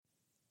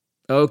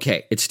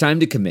Okay, it's time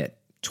to commit.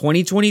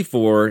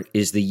 2024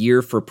 is the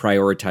year for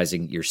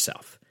prioritizing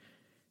yourself.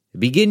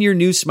 Begin your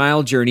new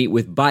smile journey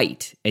with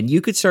Byte, and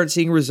you could start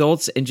seeing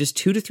results in just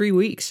 2 to 3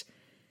 weeks.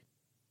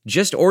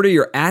 Just order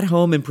your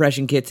at-home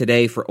impression kit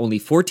today for only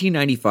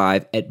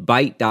 $14.95 at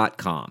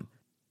Byte.com.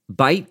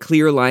 Byte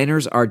clear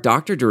liners are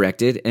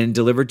doctor-directed and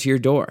delivered to your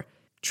door.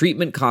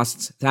 Treatment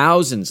costs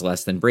thousands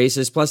less than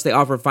braces, plus they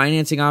offer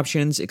financing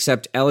options,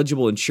 accept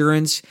eligible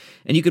insurance,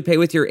 and you could pay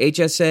with your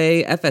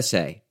HSA,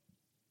 FSA.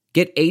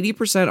 Get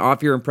 80%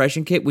 off your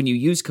impression kit when you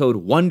use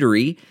code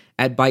WONDERY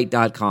at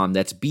Byte.com.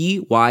 That's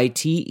BYTE.com.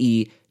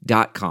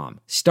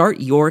 Start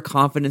your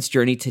confidence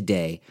journey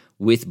today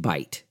with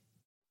Byte.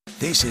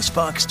 This is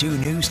Fox 2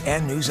 News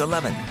and News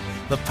 11.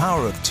 The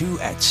Power of 2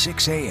 at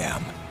 6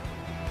 a.m.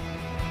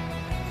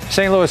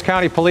 St. Louis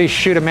County Police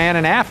shoot a man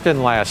in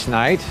Afton last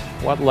night.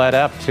 What led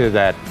up to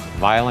that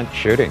violent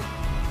shooting?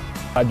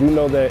 I do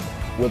know that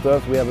with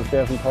us, we have a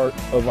staffing part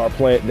of our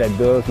plant that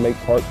does make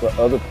parts for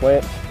other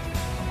plants.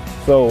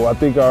 So I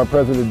think our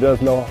president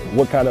does know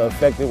what kind of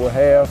effect it will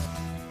have.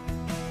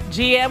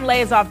 GM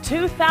lays off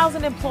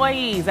 2,000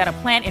 employees at a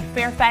plant in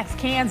Fairfax,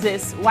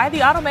 Kansas. Why the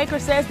automaker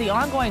says the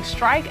ongoing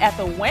strike at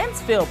the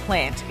Wentzville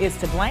plant is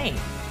to blame.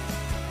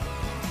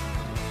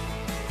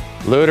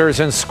 Looters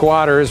and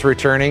squatters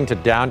returning to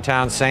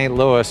downtown St.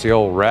 Louis, the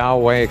old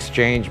Railway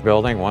Exchange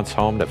building, once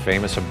home to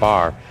Famous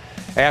Bar,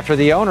 after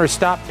the owners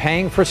stopped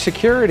paying for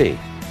security.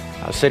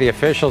 Now, city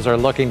officials are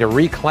looking to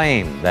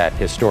reclaim that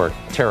historic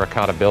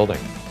terracotta building.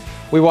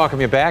 We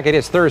welcome you back. It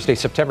is Thursday,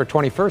 September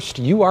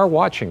 21st. You are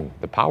watching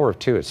The Power of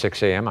 2 at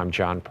 6 a.m. I'm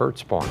John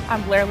Pertzborn.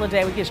 I'm Blair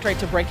Leday. We get straight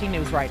to breaking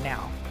news right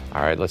now.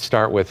 All right, let's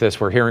start with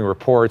this. We're hearing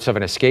reports of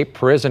an escaped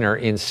prisoner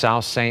in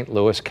South St.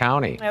 Louis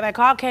County. Now, that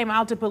call came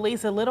out to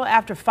police a little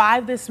after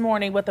 5 this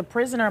morning, but the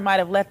prisoner might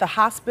have left the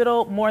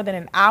hospital more than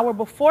an hour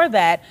before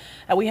that.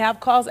 We have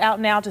calls out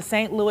now to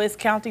St. Louis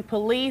County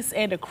Police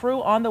and a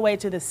crew on the way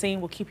to the scene.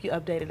 We'll keep you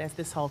updated as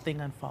this whole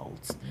thing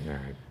unfolds.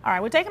 All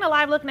right, we're taking a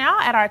live look now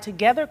at our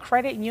Together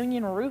Credit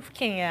Union roof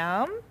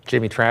cam.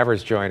 Jimmy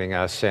Travers joining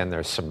us, and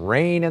there's some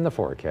rain in the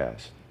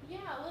forecast.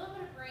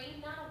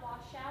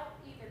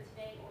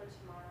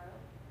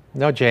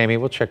 No, Jamie,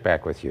 we'll check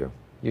back with you.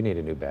 You need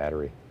a new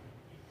battery.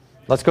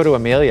 Let's go to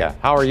Amelia.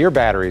 How are your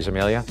batteries,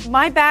 Amelia?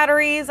 My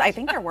batteries, I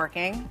think they're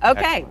working.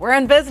 Okay, we're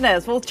in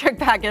business. We'll check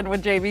back in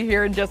with Jamie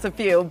here in just a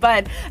few.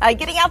 But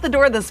getting out the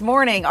door this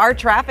morning, our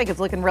traffic is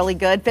looking really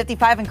good.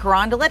 55 in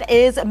Carondelet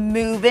is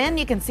moving.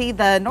 You can see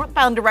the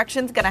northbound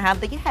direction is going to have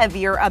the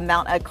heavier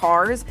amount of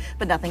cars,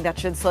 but nothing that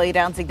should slow you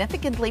down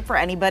significantly for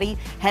anybody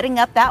heading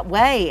up that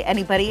way.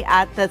 Anybody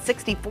at the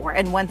 64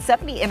 and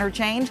 170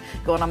 interchange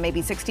going on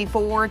maybe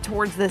 64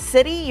 towards the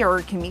city,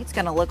 your commute's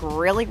going to look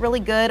really, really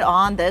good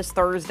on this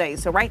Thursday.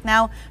 So right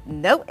now,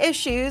 no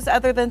issues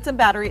other than some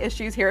battery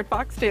issues here at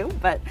Fox 2,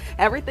 but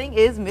everything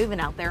is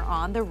moving out there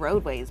on the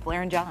roadways.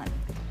 Blair and John.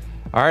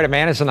 All right, a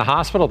man is in the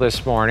hospital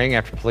this morning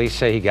after police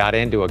say he got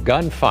into a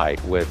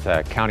gunfight with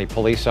county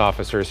police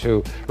officers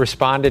who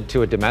responded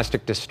to a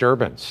domestic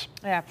disturbance.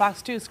 Yeah,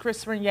 Fox 2's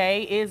Chris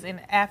Renier is in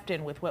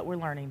Afton with what we're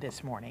learning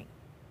this morning.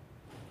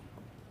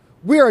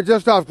 We are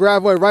just off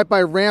Graveway right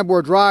by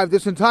Rambler Drive.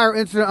 This entire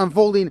incident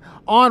unfolding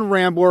on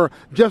Rambler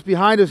just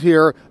behind us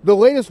here. The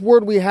latest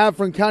word we have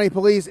from county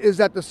police is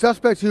that the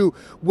suspect who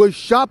was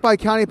shot by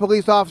county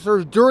police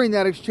officers during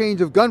that exchange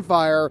of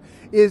gunfire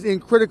is in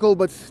critical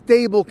but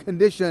stable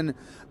condition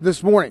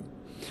this morning.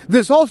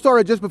 This all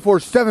started just before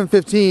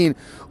 7:15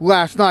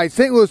 last night.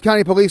 St. Louis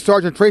County Police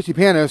Sergeant Tracy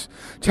Panis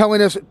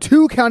telling us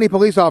 2 county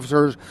police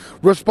officers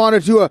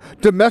responded to a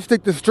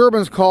domestic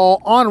disturbance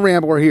call on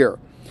Rambler here.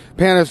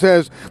 Panis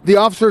says the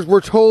officers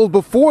were told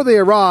before they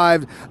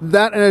arrived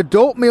that an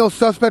adult male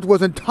suspect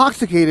was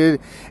intoxicated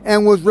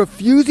and was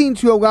refusing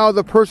to allow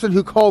the person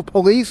who called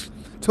police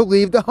to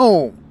leave the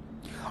home.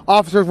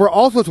 Officers were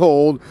also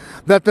told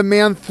that the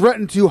man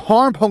threatened to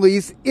harm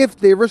police if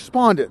they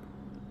responded.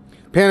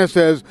 Panis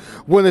says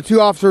when the 2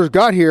 officers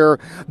got here,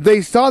 they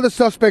saw the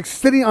suspect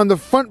sitting on the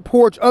front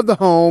porch of the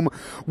home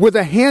with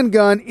a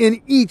handgun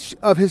in each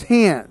of his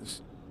hands.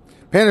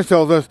 Panis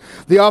tells us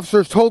the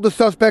officers told the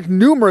suspect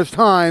numerous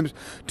times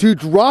to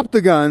drop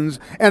the guns,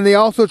 and they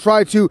also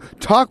tried to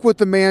talk with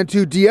the man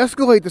to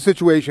de-escalate the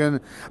situation,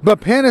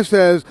 but Panis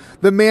says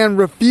the man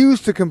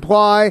refused to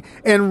comply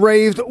and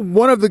raised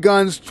one of the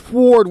guns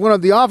toward one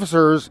of the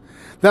officers.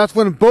 That's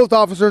when both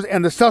officers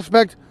and the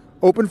suspect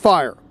opened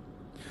fire.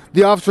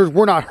 The officers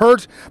were not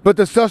hurt, but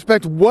the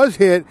suspect was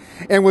hit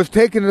and was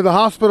taken to the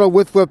hospital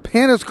with what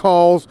Panis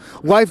calls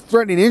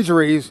life-threatening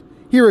injuries.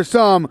 Here are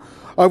some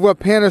of what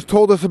Panis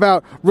told us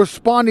about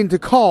responding to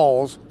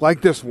calls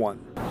like this one.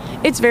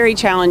 It's very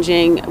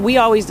challenging. We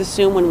always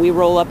assume when we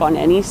roll up on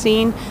any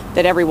scene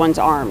that everyone's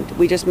armed.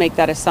 We just make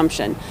that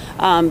assumption.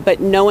 But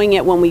knowing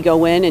it when we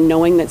go in and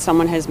knowing that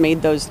someone has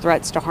made those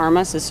threats to harm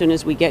us as soon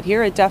as we get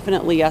here, it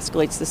definitely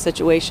escalates the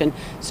situation.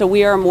 So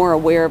we are more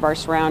aware of our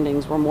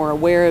surroundings. We're more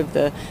aware of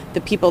the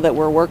people that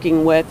we're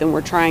working with, and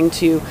we're trying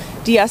to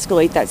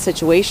de-escalate that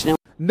situation.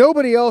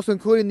 Nobody else,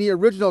 including the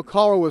original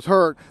caller, was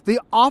hurt. The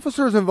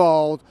officers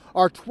involved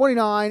are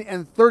 29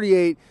 and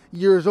 38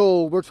 years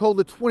old. We're told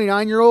the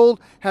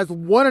 29-year-old has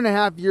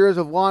 1.5 years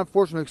of law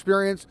enforcement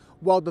experience,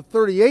 while the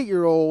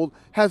 38-year-old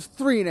has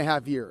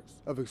 3.5 years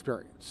of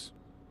experience.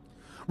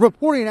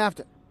 Reporting in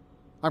Afton,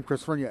 I'm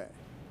Chris Fernier.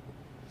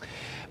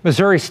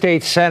 Missouri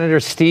State Senator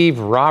Steve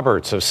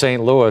Roberts of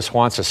St. Louis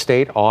wants a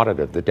state audit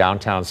of the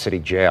downtown city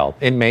jail.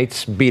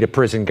 Inmates beat a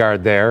prison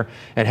guard there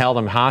and held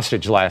him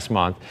hostage last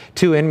month.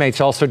 2 inmates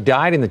also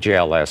died in the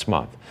jail last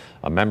month.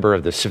 A member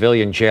of the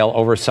Civilian Jail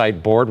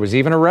Oversight Board was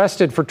even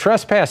arrested for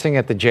trespassing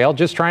at the jail,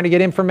 just trying to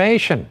get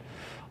information.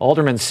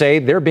 Aldermen say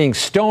they're being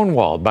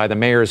stonewalled by the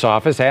mayor's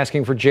office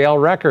asking for jail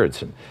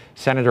records. And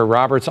Senator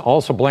Roberts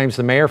also blames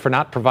the mayor for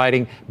not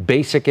providing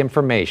basic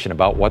information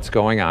about what's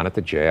going on at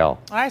the jail.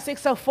 All right,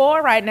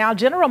 6:04 right now.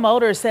 General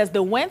Motors says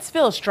the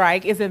Wentzville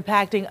strike is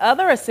impacting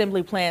other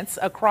assembly plants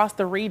across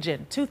the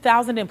region.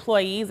 2,000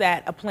 employees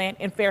at a plant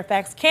in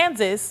Fairfax,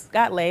 Kansas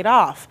got laid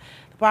off.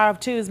 The Power of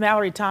Two's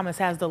Mallory Thomas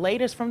has the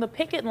latest from the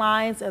picket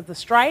lines as the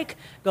strike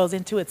goes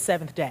into its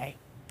 7th day.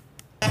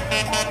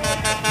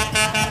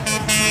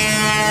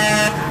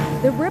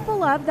 The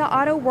ripple of the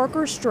auto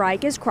workers'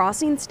 strike is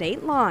crossing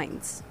state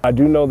lines. I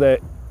do know that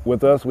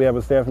with us, we have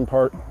a staffing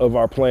part of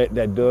our plant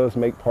that does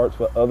make parts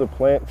for other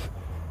plants.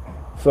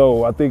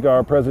 So I think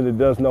our president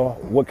does know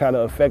what kind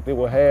of effect it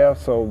will have.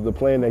 So the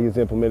plan that he's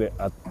implemented,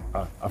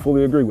 I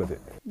fully agree with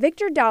it.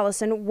 Victor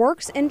Dollison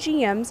works in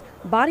GM's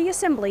body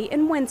assembly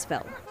in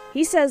Wentzville.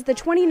 He says the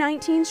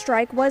 2019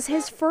 strike was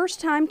his first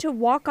time to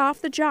walk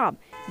off the job,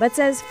 but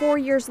says 4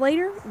 years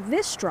later,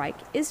 this strike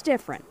is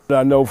different.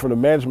 I know from the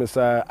management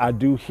side, I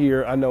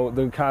know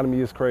the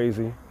economy is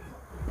crazy,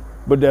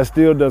 but that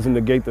still doesn't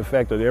negate the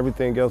fact that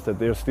everything else that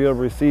they're still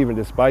receiving,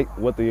 despite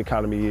what the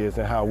economy is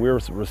and how we're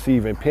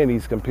receiving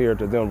pennies compared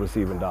to them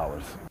receiving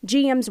dollars.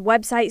 GM's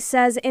website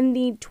says in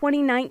the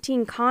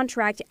 2019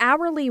 contract,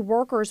 hourly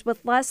workers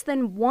with less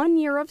than 1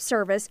 year of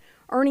service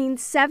earning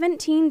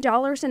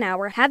 $17 an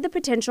hour had the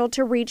potential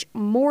to reach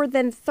more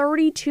than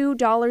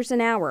 $32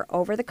 an hour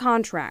over the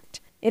contract.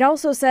 It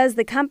also says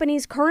the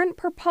company's current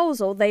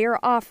proposal they are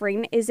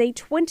offering is a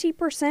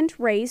 20%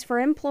 raise for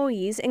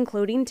employees,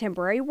 including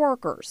temporary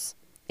workers.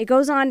 It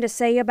goes on to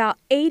say about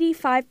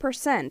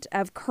 85%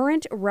 of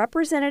current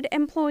represented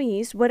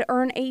employees would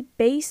earn a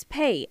base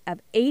pay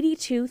of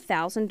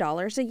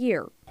 $82,000 a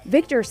year.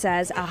 Victor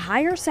says a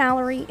higher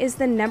salary is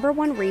the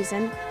 #1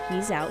 reason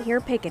he's out here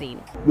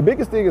picketing. The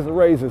biggest thing is the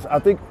raises. I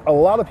think a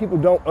lot of people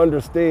don't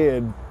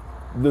understand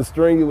the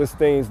strenuous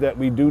things that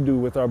we do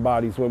with our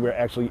bodies when we're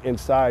actually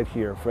inside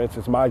here. For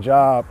instance, my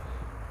job,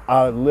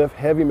 I lift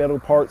heavy metal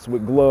parts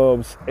with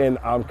gloves and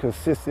I'm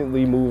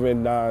consistently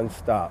moving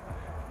nonstop.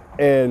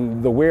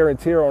 And the wear and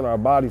tear on our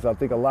bodies, I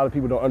think a lot of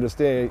people don't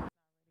understand.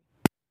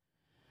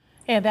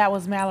 And that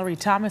was Mallory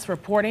Thomas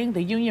reporting.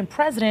 The union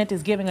president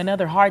is giving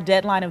another hard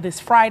deadline of this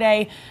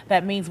Friday.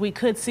 That means we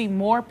could see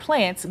more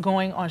plants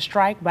going on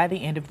strike by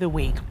the end of the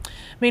week.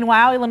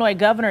 Meanwhile, Illinois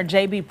Governor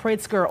J.B.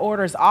 Pritzker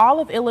orders all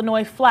of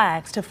Illinois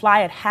flags to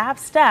fly at half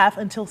staff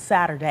until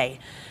Saturday.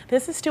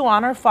 This is to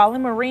honor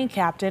fallen Marine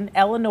Captain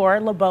Eleanor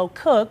LeBeau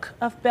Cook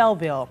of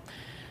Belleville.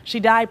 She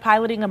died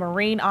piloting a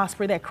Marine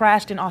Osprey that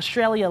crashed in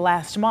Australia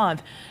last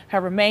month. Her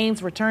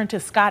remains returned to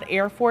Scott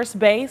Air Force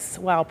Base,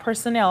 while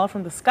personnel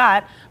from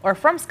Scott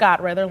lined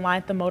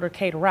the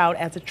motorcade route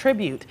as a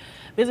tribute.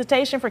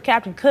 Visitation for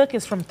Captain Cook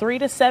is from 3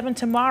 to 7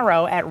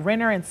 tomorrow at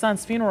Renner and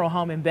Sons Funeral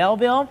Home in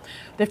Belleville.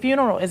 The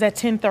funeral is at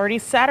 10:30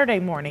 Saturday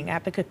morning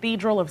at the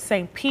Cathedral of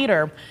St.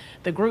 Peter.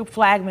 The group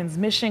Flagman's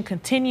Mission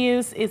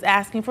Continues is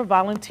asking for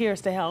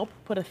volunteers to help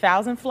put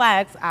 1,000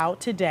 flags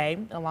out today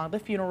along the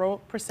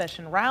funeral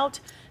procession route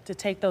to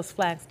take those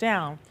flags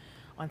down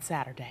on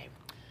Saturday.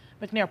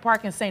 McNair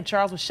Park in St.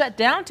 Charles was shut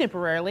down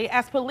temporarily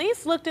as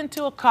police looked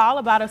into a call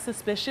about a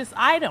suspicious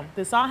item.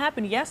 This all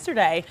happened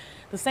yesterday.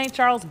 The St.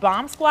 Charles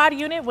Bomb Squad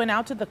unit went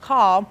out to the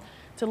call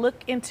to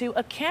look into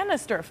a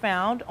canister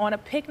found on a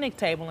picnic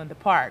table in the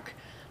park.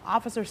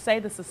 Officers say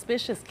the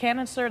suspicious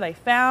canister they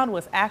found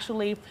was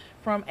actually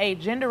from a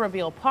gender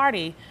reveal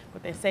party,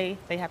 but they say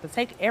they have to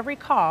take every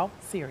call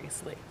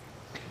seriously.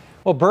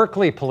 Well,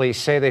 Berkeley police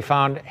say they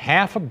found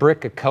half a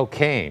brick of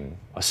cocaine,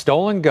 a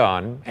stolen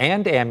gun,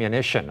 and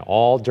ammunition,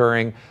 all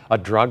during a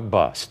drug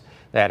bust.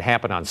 That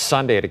happened on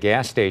Sunday at a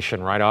gas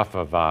station right off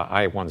of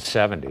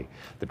I-170.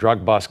 The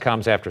drug bust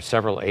comes after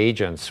several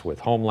agents with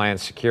Homeland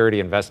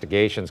Security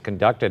investigations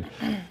conducted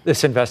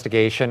this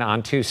investigation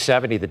on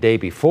 270 the day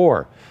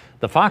before.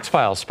 The Fox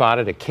Files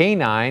spotted a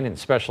K-9 and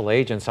special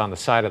agents on the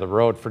side of the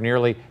road for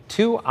nearly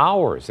 2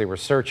 hours. They were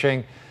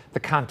searching the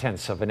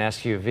contents of an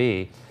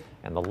SUV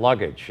and the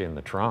luggage in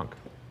the trunk.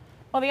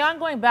 Well, the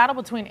ongoing battle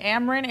between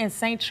Ameren and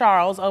St.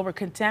 Charles over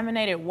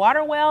contaminated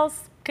water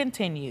wells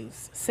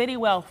continues. City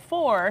Well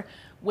 4,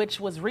 which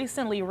was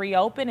recently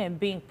reopened and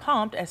being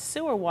pumped as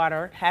sewer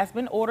water, has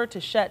been ordered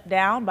to shut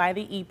down by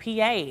the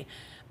EPA.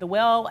 The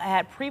well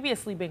had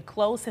previously been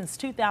closed since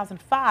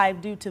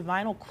 2005 due to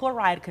vinyl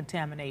chloride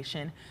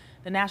contamination.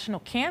 The National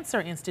Cancer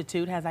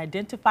Institute has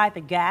identified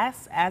the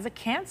gas as a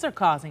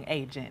cancer-causing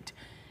agent.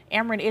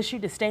 Ameren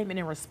issued a statement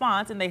in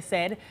response, and they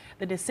said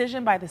the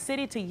decision by the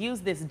city to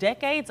use this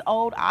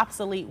decades-old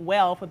obsolete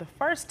well for the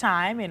first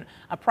time in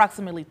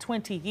approximately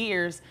 20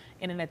 years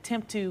in an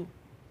attempt to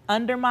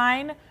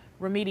undermine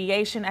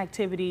remediation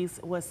activities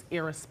was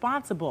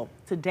irresponsible.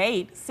 To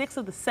date, 6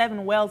 of the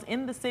 7 wells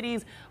in the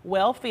city's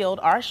well field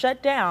are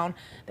shut down.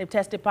 They've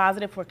tested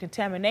positive for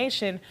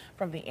contamination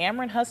from the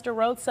Ameren-Huster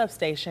Road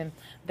substation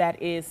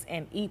that is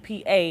an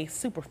EPA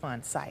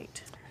Superfund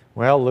site.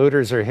 Well,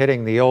 looters are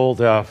hitting the old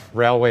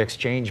Railway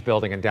Exchange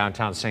building in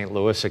downtown St.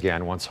 Louis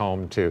again, once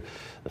home to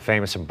the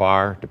famous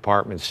bar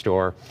department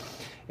store.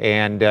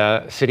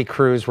 And city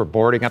crews were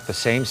boarding up the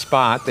same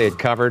spot they had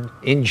covered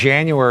in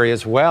January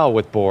as well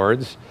with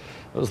boards.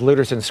 Those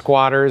looters and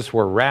squatters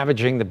were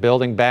ravaging the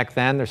building back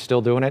then. They're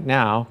still doing it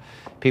now.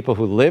 People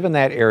who live in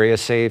that area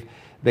say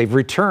they've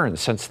returned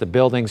since the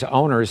building's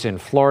owners in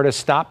Florida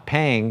stopped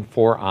paying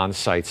for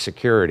on-site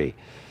security.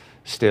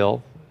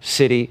 Still,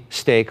 city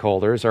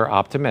stakeholders are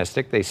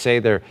optimistic. They say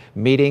they're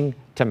meeting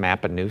to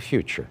map a new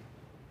future.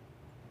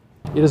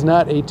 It is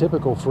not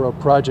atypical for a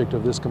project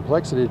of this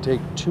complexity to take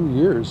 2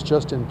 years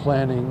just in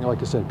planning, like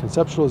I said,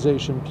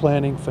 conceptualization,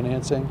 planning,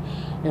 financing.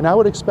 And I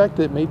would expect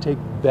that it may take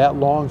that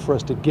long for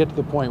us to get to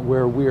the point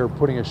where we are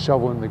putting a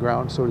shovel in the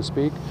ground, so to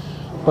speak.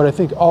 But I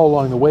think all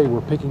along the way,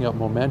 we're picking up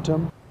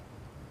momentum.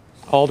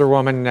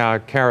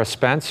 Alderwoman Kara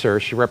Spencer,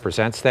 she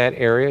represents that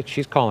area.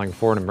 She's calling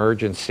for an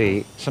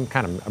emergency, some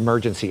kind of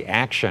emergency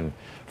action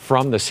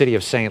from the city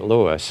of St.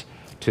 Louis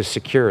to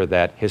secure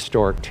that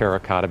historic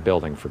terracotta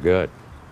building for good.